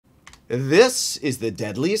This is the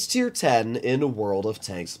deadliest tier 10 in World of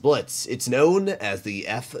Tanks Blitz. It's known as the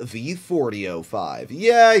FV4005.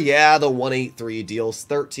 Yeah, the 183 deals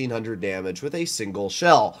 1300 damage with a single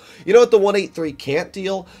shell. You know what the 183 can't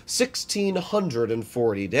deal?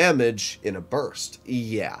 1640 damage in a burst.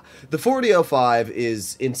 Yeah, the 4005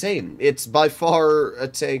 is insane. It's by far a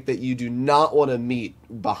tank that you do not want to meet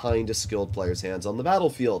behind a skilled player's hands on the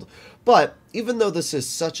battlefield. But even though this is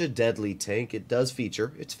such a deadly tank, it does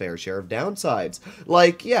feature its fair share of downsides.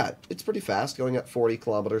 Like, yeah, it's pretty fast, going at 40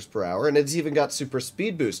 kilometers per hour, and it's even got super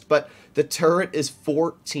speed boost, but the turret is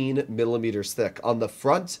 14 millimeters thick on the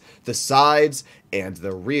front, the sides, and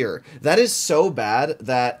the rear. That is so bad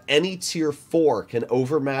that any tier 4 can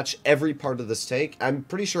overmatch every part of this tank. I'm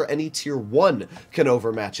pretty sure any tier 1 can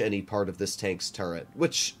overmatch any part of this tank's turret,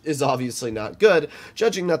 which is obviously not good,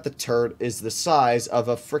 judging that the turret is the size of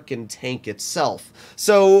a frickin' tank itself.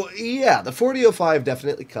 So yeah, the 4005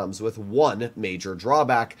 definitely comes with one major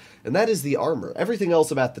drawback, and that is the armor. Everything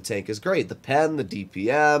else about the tank is great. The pen, the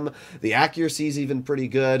DPM, the accuracy is even pretty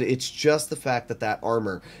good. It's just the fact that that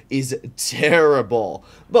armor is terrible.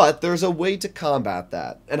 But there's a way to combat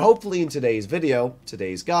that, and hopefully in today's video,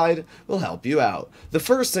 today's guide, will help you out. The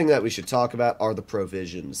first thing that we should talk about are the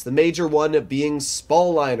provisions. The major one being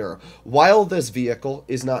Spall Liner. While this vehicle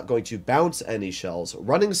is not going to bounce any shells,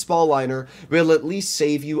 running Spall Liner will at least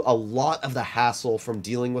save you a lot of the hassle from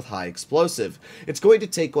dealing with high explosive. It's going to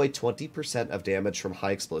take away 20% of damage from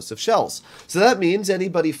high explosive shells. So that means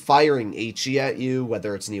anybody firing HE at you,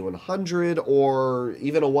 whether it's an E100 or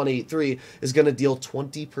even a 183, is going to deal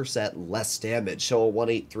 20% less damage. So a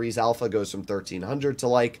 183's alpha goes from 1300 to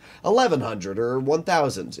like 1100 or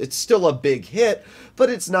 1000. It's still a big hit, but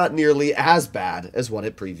it's not nearly as bad as what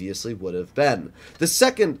it previously would have been. The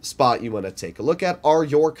second spot you want to take a look at are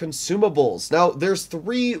your consumables. Now, there's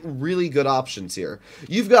three really good options here.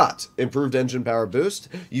 You've got improved engine power boost,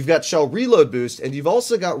 you've got shell reload boost, and you've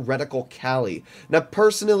also got reticle Cali. Now,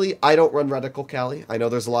 personally, I don't run reticle Cali. I know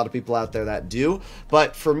there's a lot of people out there that do,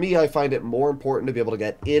 but for me, I find it more important to be able to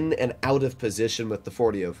get in and out of position with the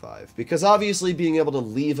 4005, because obviously being able to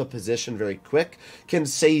leave a position very quick can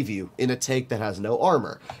save you in a tank that has no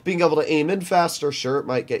armor. Being able to aim in faster, sure, it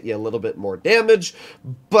might get you a little bit more damage,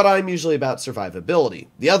 but I'm usually about survivability.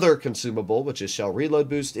 The other consumable, which is shell reload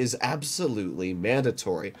boost, is absolutely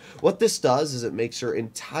mandatory. What this does is it makes your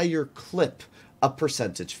entire clip a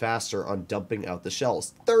percentage faster on dumping out the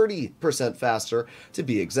shells. 30% faster to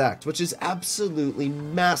be exact, which is absolutely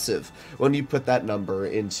massive when you put that number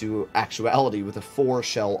into actuality with a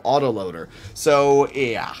 4-shell autoloader. So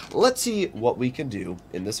yeah, let's see what we can do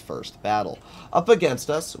in this first battle. Up against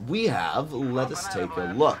us, we have, let us take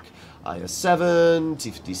a look. IS-7,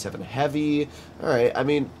 T-57 Heavy. Alright, I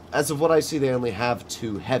mean, as of what I see, they only have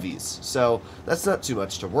 2 heavies, so that's not too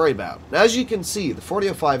much to worry about. Now, as you can see, the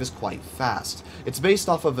 4005 is quite fast. It's based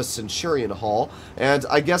off of a Centurion hull, and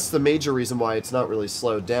I guess the major reason why it's not really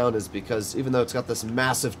slowed down is because even though it's got this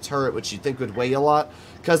massive turret, which you'd think would weigh a lot,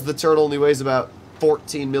 because the turret only weighs about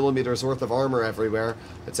 14 millimeters worth of armor everywhere,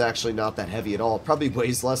 it's actually not that heavy at all. It probably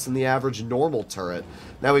weighs less than the average normal turret.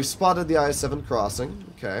 Now, we've spotted the IS-7 crossing.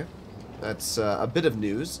 Okay. That's a bit of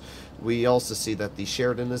news. We also see that the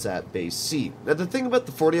Sheridan is at base C. Now, the thing about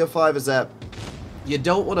the 4005 is that you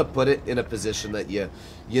don't want to put it in a position that you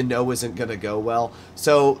know isn't going to go well.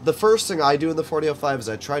 So the first thing I do in the 4005 is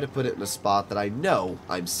I try to put it in a spot that I know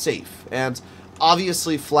I'm safe. And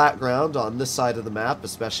obviously flat ground on this side of the map,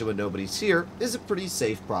 especially when nobody's here, is a pretty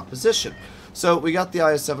safe proposition. So we got the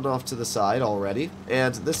IS-7 off to the side already,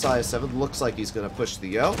 and this IS-7 looks like he's going to push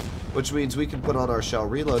the O, which means we can put on our shell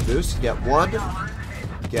reload boost, get 1,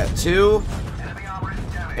 get 2,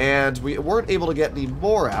 and we weren't able to get any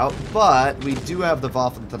more out, but we do have the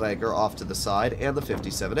Waffenträger off to the side and the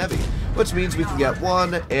 57 Heavy, which means we can get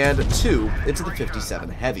 1 and 2 into the 57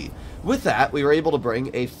 Heavy. With that, we were able to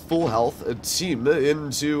bring a full health team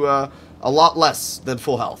into a lot less than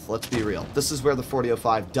full health, let's be real. This is where the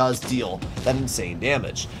 4005 does deal that insane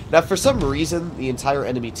damage. Now, for some reason, the entire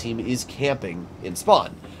enemy team is camping in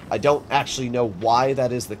spawn. I don't actually know why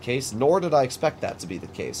that is the case, nor did I expect that to be the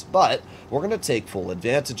case, but we're going to take full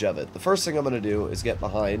advantage of it. The first thing I'm going to do is get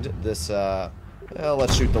behind this,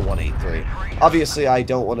 let's shoot the 183. Obviously, I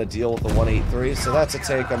don't want to deal with the 183, so that's a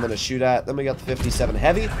tank I'm going to shoot at. Then we got the 57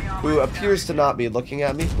 Heavy, who appears to not be looking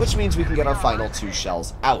at me, which means we can get our final 2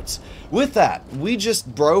 shells out. With that, we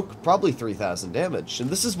just broke probably 3,000 damage, and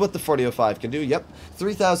this is what the 4005 can do. Yep,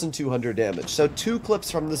 3,200 damage. So 2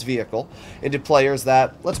 clips from this vehicle into players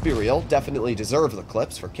that, let's be real, definitely deserve the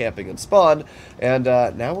clips for camping and spawn, and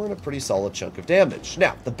now we're in a pretty solid chunk of damage.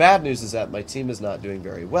 Now, the bad news is that my team is not doing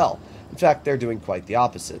very well. In fact, they're doing quite the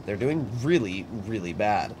opposite. They're doing really, really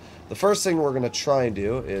bad. The first thing we're going to try and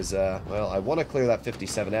do is, well, I want to clear that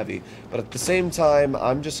 57 heavy, but at the same time,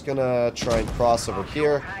 I'm just going to try and cross over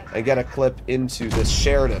here and get a clip into this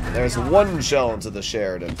Sheridan. There's 1 shell into the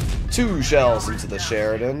Sheridan, 2 shells into the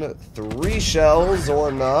Sheridan, 3 shells or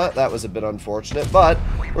not. That was a bit unfortunate, but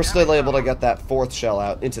we're still able to get that 4th shell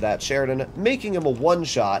out into that Sheridan, making him a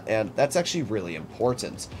 1-shot, and that's actually really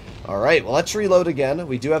important. Alright, well, let's reload again.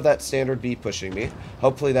 We do have that standard B pushing me.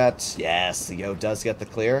 Hopefully that, yes, the Yo does get the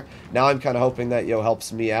clear. Now I'm kind of hoping that Yo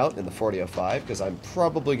helps me out in the 4005, because I'm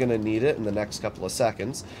probably going to need it in the next couple of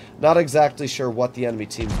seconds. Not exactly sure what the enemy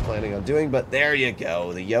team's planning on doing, but there you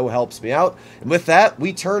go. The Yo helps me out. And with that,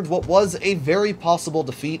 we turned what was a very possible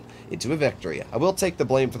defeat into a victory. I will take the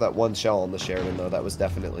blame for that 1 shell on the Sheridan, though. That was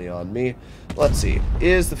definitely on me. Let's see.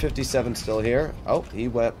 Is the 57 still here? Oh, he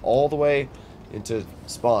went all the way into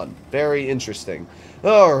spawn. Very interesting.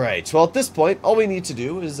 Alright, well at this point, all we need to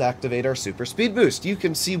do is activate our super speed boost. You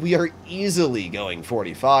can see we are easily going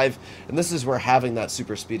 45, and this is where having that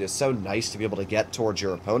super speed is so nice to be able to get towards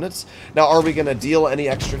your opponents. Now, are we going to deal any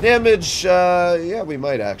extra damage? Yeah, we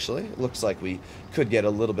might actually. It looks like we could get a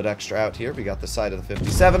little bit extra out here. We got the side of the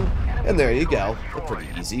 57, and there you go. A pretty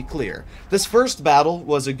easy clear. This first battle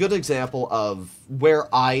was a good example of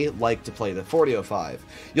where I like to play the 4005.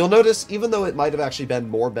 You'll notice, even though it might have actually been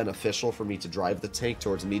more beneficial for me to drive the tank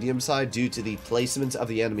towards medium side due to the placement of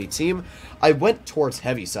the enemy team, I went towards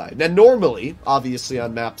heavy side. Now, normally, obviously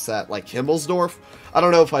on maps that like Himmelsdorf, I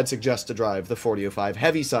don't know if I'd suggest to drive the 4005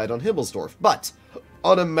 heavy side on Himmelsdorf, but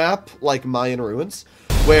on a map like Mayan Ruins,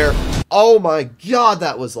 where, oh my god,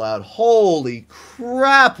 that was loud. Holy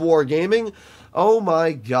crap, Wargaming. Oh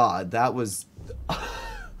my god, that was...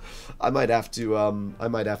 I might have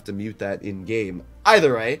to mute that in game.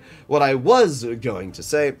 Either way, what I was going to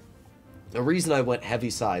say, the reason I went heavy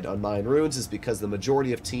side on Mayan Ruins is because the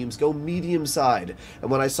majority of teams go medium side, and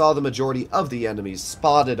when I saw the majority of the enemies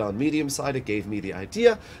spotted on medium side, it gave me the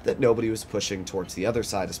idea that nobody was pushing towards the other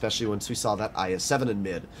side, especially once we saw that IS-7 in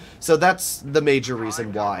mid. So that's the major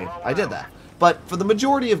reason why I did that. But for the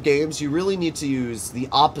majority of games, you really need to use the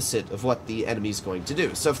opposite of what the enemy's going to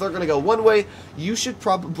do. So if they're going to go one way, you should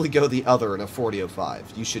probably go the other in a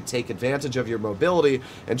 4005. You should take advantage of your mobility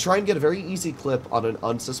and try and get a very easy clip on an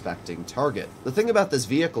unsuspecting target. The thing about this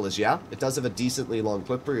vehicle is, yeah, it does have a decently long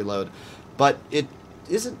clip reload, but it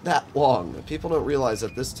isn't that long. People don't realize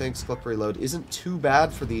that this tank's clip reload isn't too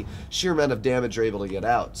bad for the sheer amount of damage you're able to get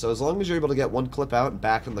out. So as long as you're able to get one clip out and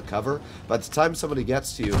back in the cover, by the time somebody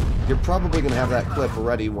gets to you, you're probably going to have that clip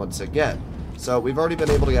ready once again. So we've already been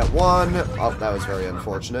able to get 1. Oh, that was very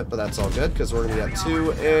unfortunate, but that's all good, because we're going to get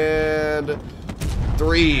 2 and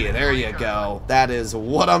 3. There you go. That is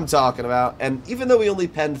what I'm talking about. And even though we only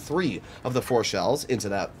penned 3 of the 4 shells into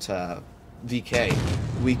that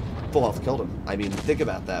VK, we full health killed him. I mean, think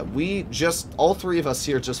about that. We just, all 3 of us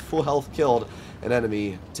here just full health killed an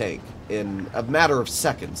enemy tank in a matter of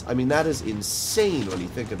seconds. I mean, that is insane when you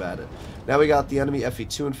think about it. Now we got the enemy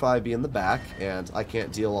FV205B in the back, and I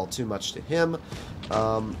can't deal all too much to him.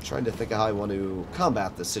 Trying to think of how I want to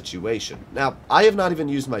combat this situation. Now, I have not even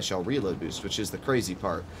used my shell reload boost, which is the crazy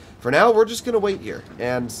part. For now, we're just going to wait here,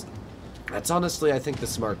 and that's honestly, I think, the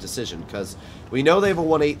smart decision, because we know they have a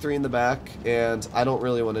 183 in the back, and I don't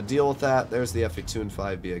really want to deal with that. There's the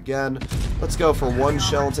FV205B again. Let's go for 1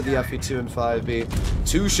 shell into the FV205B,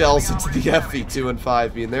 2 shells into the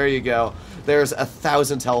FV205B, and there you go. There's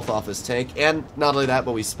 1,000 health off his tank, and not only that,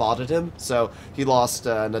 but we spotted him, so he lost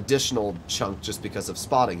an additional chunk just because of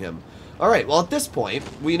spotting him. Alright, well at this point,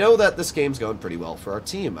 we know that this game's going pretty well for our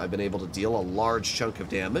team. I've been able to deal a large chunk of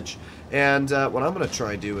damage, and what I'm going to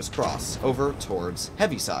try and do is cross over towards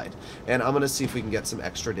heavy side, and I'm going to see if we can get some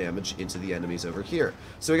extra damage into the enemies over here.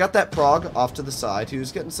 So we got that prog off to the side,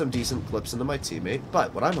 who's getting some decent clips into my teammate,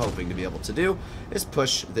 but what I'm hoping to be able to do is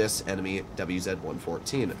push this enemy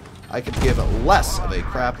WZ-114. I could give less of a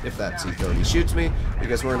crap if that T-30 shoots me,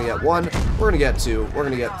 because we're going to get 1, we're going to get 2, we're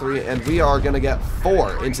going to get 3, and we are going to get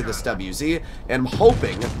 4 into this WZ, and I'm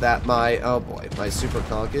hoping that my, oh boy, my super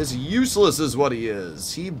conk is useless is what he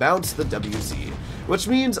is. He bounced the WZ, which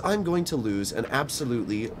means I'm going to lose an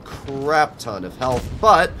absolutely crap ton of health,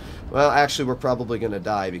 but, well, actually, we're probably going to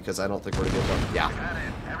die, because I don't think we're going to get done.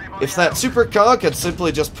 Yeah. If that super conk had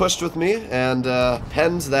simply just pushed with me and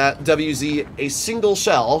penned that WZ a single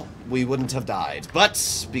shell, we wouldn't have died.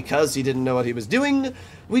 But because he didn't know what he was doing,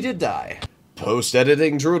 we did die.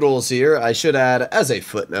 Post-editing droodles here, I should add, as a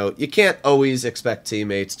footnote, you can't always expect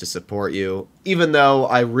teammates to support you. Even though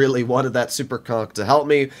I really wanted that super conk to help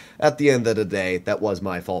me, at the end of the day, that was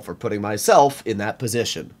my fault for putting myself in that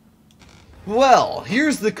position. Well,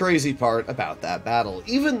 here's the crazy part about that battle.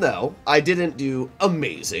 Even though I didn't do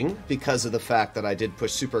amazing because of the fact that I did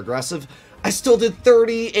push super aggressive, I still did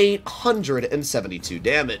 3,872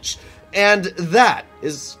 damage. And that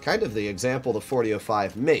is kind of the example the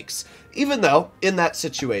 4005 makes. Even though, in that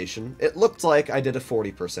situation, it looked like I did a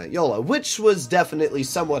 40% YOLO, which was definitely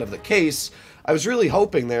somewhat of the case. I was really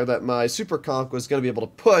hoping there that my Super Conk was going to be able to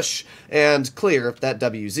push and clear that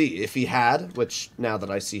WZ. If he had, which now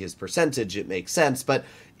that I see his percentage, it makes sense, but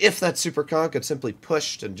if that Super Conk had simply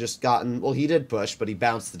pushed and just gotten, well, he did push, but he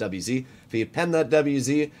bounced the WZ. If he had penned that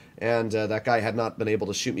WZ and that guy had not been able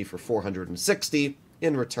to shoot me for 460,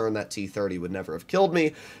 in return, that T-30 would never have killed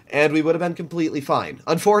me, and we would have been completely fine.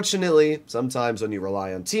 Unfortunately, sometimes when you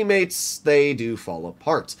rely on teammates, they do fall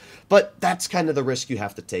apart. But that's kind of the risk you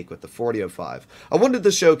have to take with the 4005. I wanted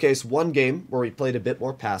to showcase one game where we played a bit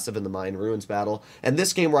more passive in the Mine Ruins battle, and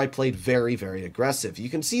this game where I played very, very aggressive. You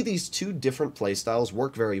can see these two different playstyles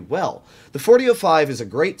work very well. The 4005 is a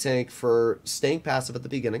great tank for staying passive at the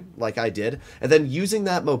beginning, like I did, and then using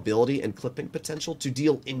that mobility and clipping potential to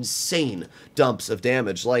deal insane dumps of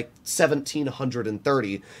damage, like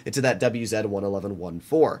 1,730 into that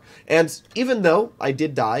WZ-111-14. And even though I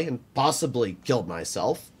did die and possibly killed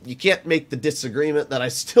myself, you can't make the disagreement that I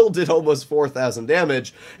still did almost 4,000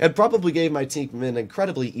 damage and probably gave my team an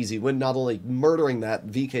incredibly easy win, not only murdering that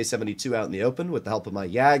VK-72 out in the open with the help of my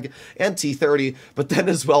YAG and T-30, but then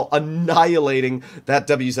as well annihilating that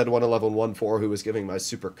WZ-111-14 who was giving my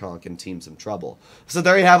Super Conk and team some trouble. So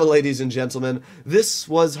there you have it, ladies and gentlemen. This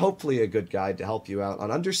was hopefully a good guide to help you out on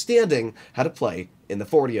understanding how to play in the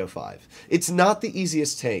 4005. It's not the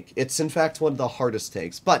easiest tank. It's in fact one of the hardest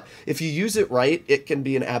tanks, but if you use it right, it can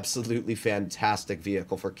be an absolutely fantastic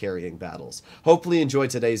vehicle for carrying battles. Hopefully you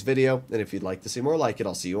enjoyed today's video, and if you'd like to see more like it,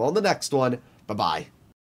 I'll see you all in the next one. Bye-bye.